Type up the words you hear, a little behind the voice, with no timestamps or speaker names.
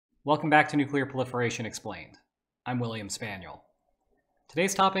Welcome back to Nuclear Proliferation Explained. I'm William Spaniel.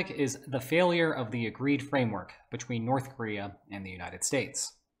 Today's topic is the failure of the agreed framework between North Korea and the United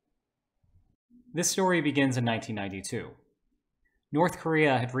States. This story begins in 1992. North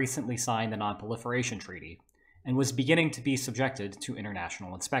Korea had recently signed the Non-Proliferation Treaty and was beginning to be subjected to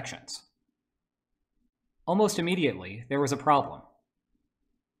international inspections. Almost immediately, there was a problem.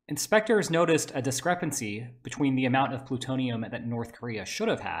 Inspectors noticed a discrepancy between the amount of plutonium that North Korea should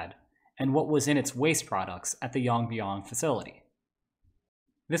have had and what was in its waste products at the Yongbyon facility.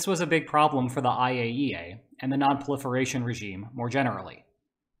 This was a big problem for the IAEA and the non-proliferation regime more generally.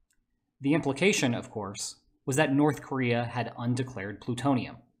 The implication, of course, was that North Korea had undeclared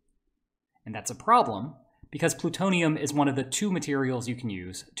plutonium. And that's a problem because plutonium is one of the two materials you can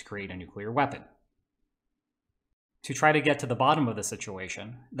use to create a nuclear weapon. To try to get to the bottom of the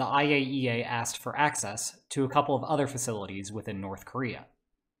situation, the IAEA asked for access to a couple of other facilities within North Korea.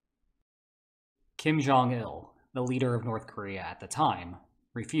 Kim Jong-il, the leader of North Korea at the time,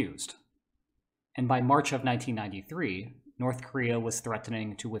 refused. And by March of 1993, North Korea was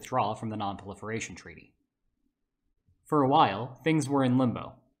threatening to withdraw from the Non-Proliferation Treaty. For a while, things were in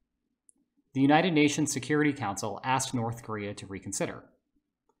limbo. The United Nations Security Council asked North Korea to reconsider.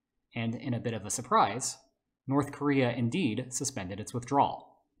 And in a bit of a surprise, North Korea indeed suspended its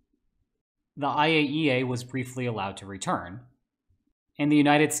withdrawal. The IAEA was briefly allowed to return, and the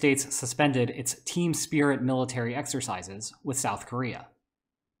United States suspended its Team Spirit military exercises with South Korea.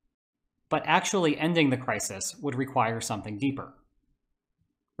 But actually ending the crisis would require something deeper.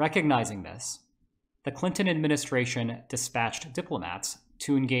 Recognizing this, the Clinton administration dispatched diplomats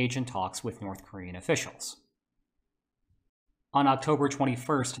to engage in talks with North Korean officials. On October 21,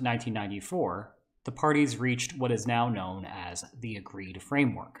 1994, the parties reached what is now known as the Agreed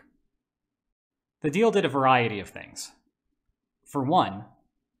Framework. The deal did a variety of things. For one,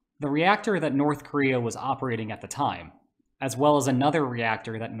 the reactor that North Korea was operating at the time, as well as another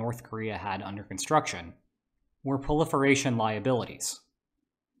reactor that North Korea had under construction, were proliferation liabilities.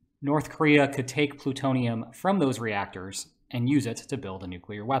 North Korea could take plutonium from those reactors and use it to build a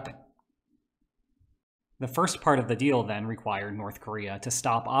nuclear weapon. The first part of the deal then required North Korea to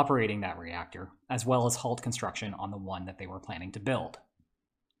stop operating that reactor, as well as halt construction on the one that they were planning to build.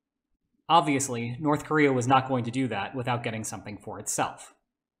 Obviously, North Korea was not going to do that without getting something for itself.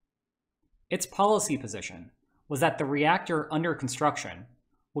 Its policy position was that the reactor under construction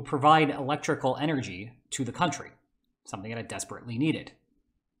would provide electrical energy to the country, something that it desperately needed.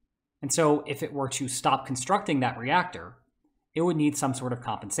 And so if it were to stop constructing that reactor, it would need some sort of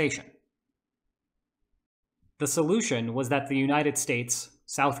compensation. The solution was that the United States,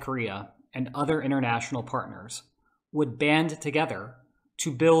 South Korea, and other international partners would band together to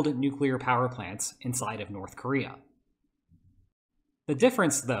build nuclear power plants inside of North Korea. The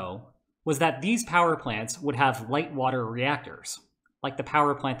difference, though, was that these power plants would have light water reactors, like the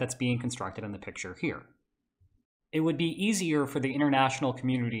power plant that's being constructed in the picture here. It would be easier for the international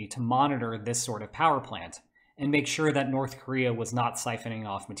community to monitor this sort of power plant and make sure that North Korea was not siphoning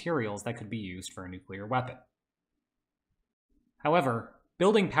off materials that could be used for a nuclear weapon. However,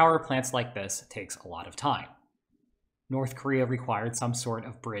 building power plants like this takes a lot of time. North Korea required some sort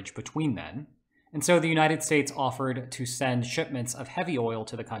of bridge between them, and so the United States offered to send shipments of heavy oil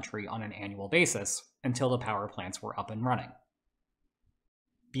to the country on an annual basis until the power plants were up and running.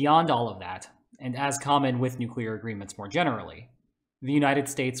 Beyond all of that, and as common with nuclear agreements more generally, the United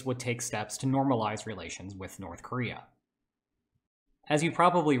States would take steps to normalize relations with North Korea. As you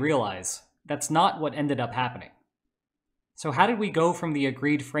probably realize, that's not what ended up happening. So how did we go from the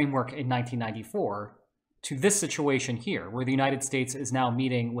agreed framework in 1994 to this situation here, where the United States is now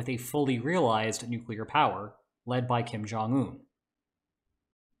meeting with a fully realized nuclear power led by Kim Jong-un?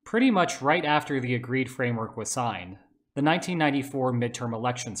 Pretty much right after the agreed framework was signed, the 1994 midterm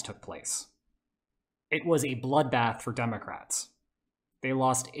elections took place. It was a bloodbath for Democrats. They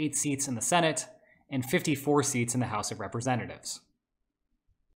lost 8 seats in the Senate and 54 seats in the House of Representatives.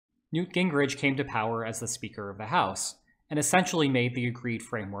 Newt Gingrich came to power as the Speaker of the House and essentially made the agreed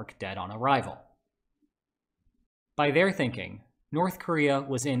framework dead on arrival. By their thinking, North Korea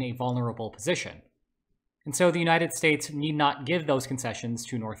was in a vulnerable position, and so the United States need not give those concessions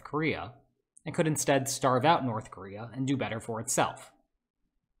to North Korea, and could instead starve out North Korea and do better for itself.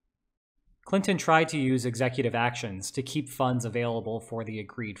 Clinton tried to use executive actions to keep funds available for the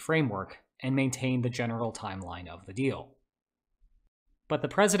agreed framework and maintain the general timeline of the deal. But the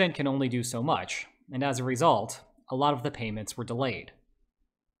president can only do so much, and as a result, a lot of the payments were delayed.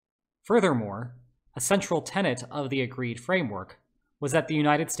 Furthermore, a central tenet of the agreed framework was that the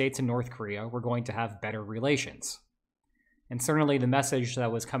United States and North Korea were going to have better relations. and certainly the message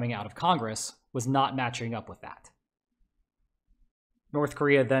that was coming out of Congress was not matching up with that. North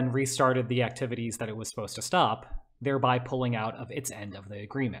Korea then restarted the activities that it was supposed to stop, thereby pulling out of its end of the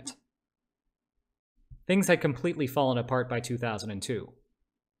agreement. Things had completely fallen apart by 2002.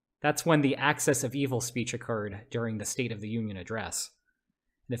 That's when the Axis of Evil speech occurred during the State of the Union address.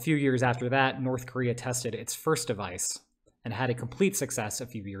 And a few years after that, North Korea tested its first device and had a complete success a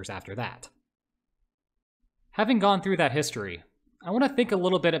few years after that. Having gone through that history, I want to think a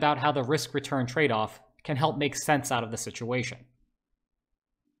little bit about how the risk-return trade-off can help make sense out of the situation.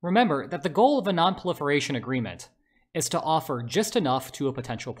 Remember that the goal of a non-proliferation agreement is to offer just enough to a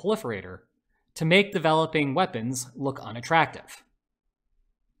potential proliferator to make developing weapons look unattractive.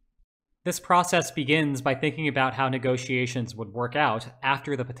 This process begins by thinking about how negotiations would work out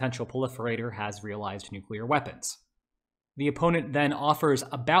after the potential proliferator has realized nuclear weapons. The opponent then offers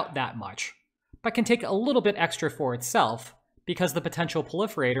about that much, but can take a little bit extra for itself because the potential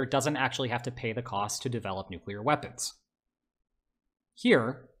proliferator doesn't actually have to pay the cost to develop nuclear weapons.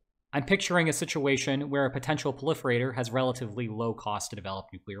 Here, I'm picturing a situation where a potential proliferator has relatively low cost to develop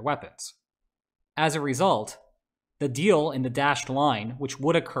nuclear weapons. As a result, the deal in the dashed line, which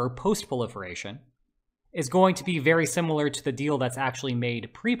would occur post-proliferation, is going to be very similar to the deal that's actually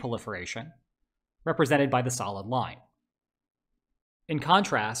made pre-proliferation, represented by the solid line. In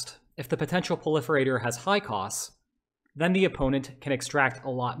contrast, if the potential proliferator has high costs, then the opponent can extract a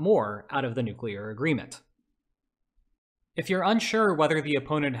lot more out of the nuclear agreement. If you're unsure whether the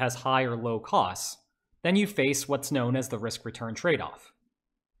opponent has high or low costs, then you face what's known as the risk-return trade-off.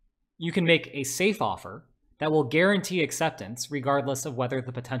 You can make a safe offer that will guarantee acceptance regardless of whether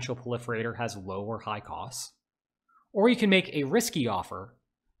the potential proliferator has low or high costs, or you can make a risky offer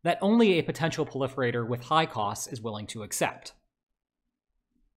that only a potential proliferator with high costs is willing to accept.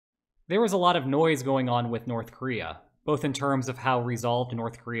 There was a lot of noise going on with North Korea, both in terms of how resolved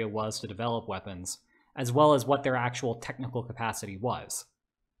North Korea was to develop weapons, as well as what their actual technical capacity was.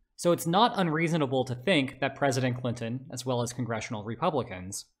 So it's not unreasonable to think that President Clinton, as well as Congressional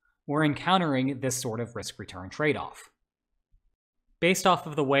Republicans, were encountering this sort of risk-return trade-off. Based off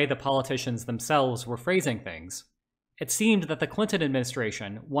of the way the politicians themselves were phrasing things, it seemed that the Clinton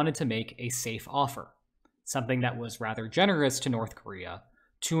administration wanted to make a safe offer, something that was rather generous to North Korea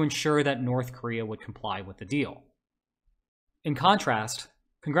to ensure that North Korea would comply with the deal. In contrast,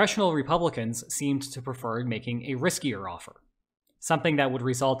 Congressional Republicans seemed to prefer making a riskier offer, something that would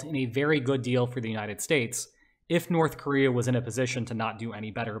result in a very good deal for the United States if North Korea was in a position to not do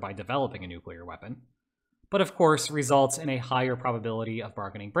any better by developing a nuclear weapon, but of course results in a higher probability of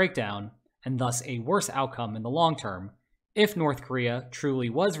bargaining breakdown, and thus a worse outcome in the long term if North Korea truly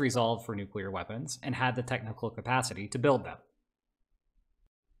was resolved for nuclear weapons and had the technical capacity to build them.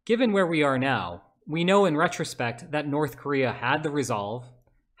 Given where we are now, we know in retrospect that North Korea had the resolve,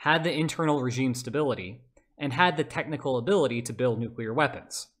 had the internal regime stability, and had the technical ability to build nuclear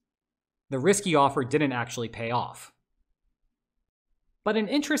weapons. The risky offer didn't actually pay off. But an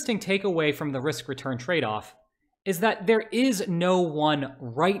interesting takeaway from the risk-return trade-off is that there is no one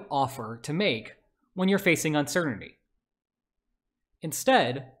right offer to make when you're facing uncertainty.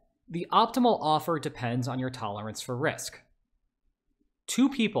 Instead, the optimal offer depends on your tolerance for risk. Two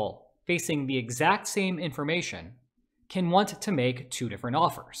people facing the exact same information can want to make two different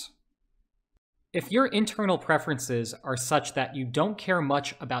offers. If your internal preferences are such that you don't care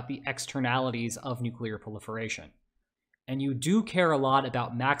much about the externalities of nuclear proliferation, and you do care a lot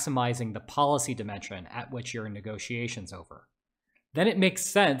about maximizing the policy dimension at which you're in negotiations over, then it makes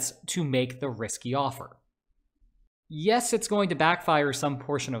sense to make the risky offer. Yes, it's going to backfire some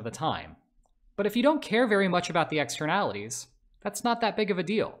portion of the time, but if you don't care very much about the externalities, that's not that big of a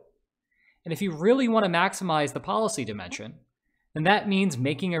deal. And if you really want to maximize the policy dimension, then that means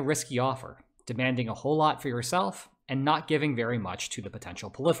making a risky offer, demanding a whole lot for yourself and not giving very much to the potential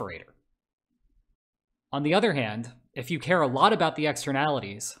proliferator. On the other hand, if you care a lot about the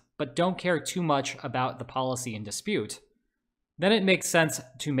externalities, but don't care too much about the policy in dispute, then it makes sense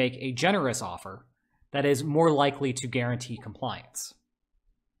to make a generous offer that is more likely to guarantee compliance.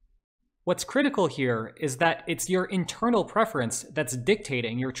 What's critical here is that it's your internal preference that's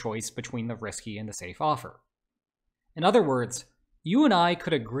dictating your choice between the risky and the safe offer. In other words, you and I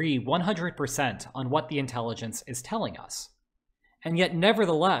could agree 100% on what the intelligence is telling us, and yet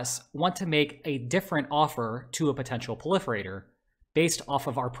nevertheless want to make a different offer to a potential proliferator based off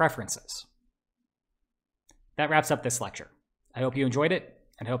of our preferences. That wraps up this lecture. I hope you enjoyed it,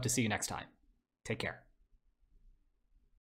 and hope to see you next time. Take care.